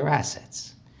control of their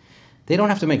assets. They don't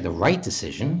have to make the right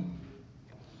decision.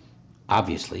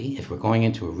 Obviously, if we're going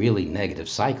into a really negative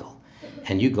cycle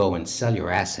and you go and sell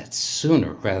your assets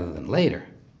sooner rather than later,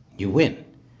 you win.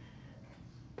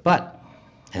 But,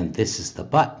 and this is the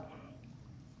but,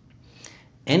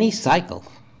 any cycle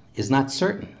is not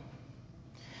certain.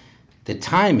 The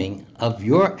timing of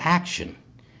your action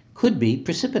could be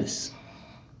precipitous.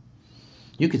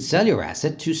 You could sell your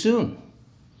asset too soon.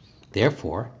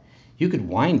 Therefore, you could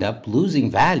wind up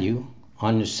losing value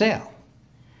on your sale.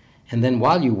 And then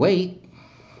while you wait,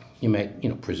 you may,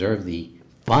 preserve the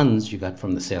funds you got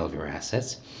from the sale of your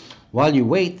assets. While you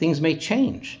wait, things may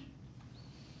change.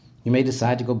 You may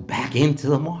decide to go back into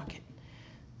the market.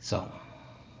 So,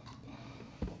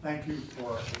 Thank you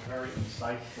for a very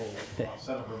insightful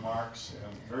set of remarks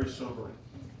and very sobering.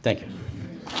 thank you.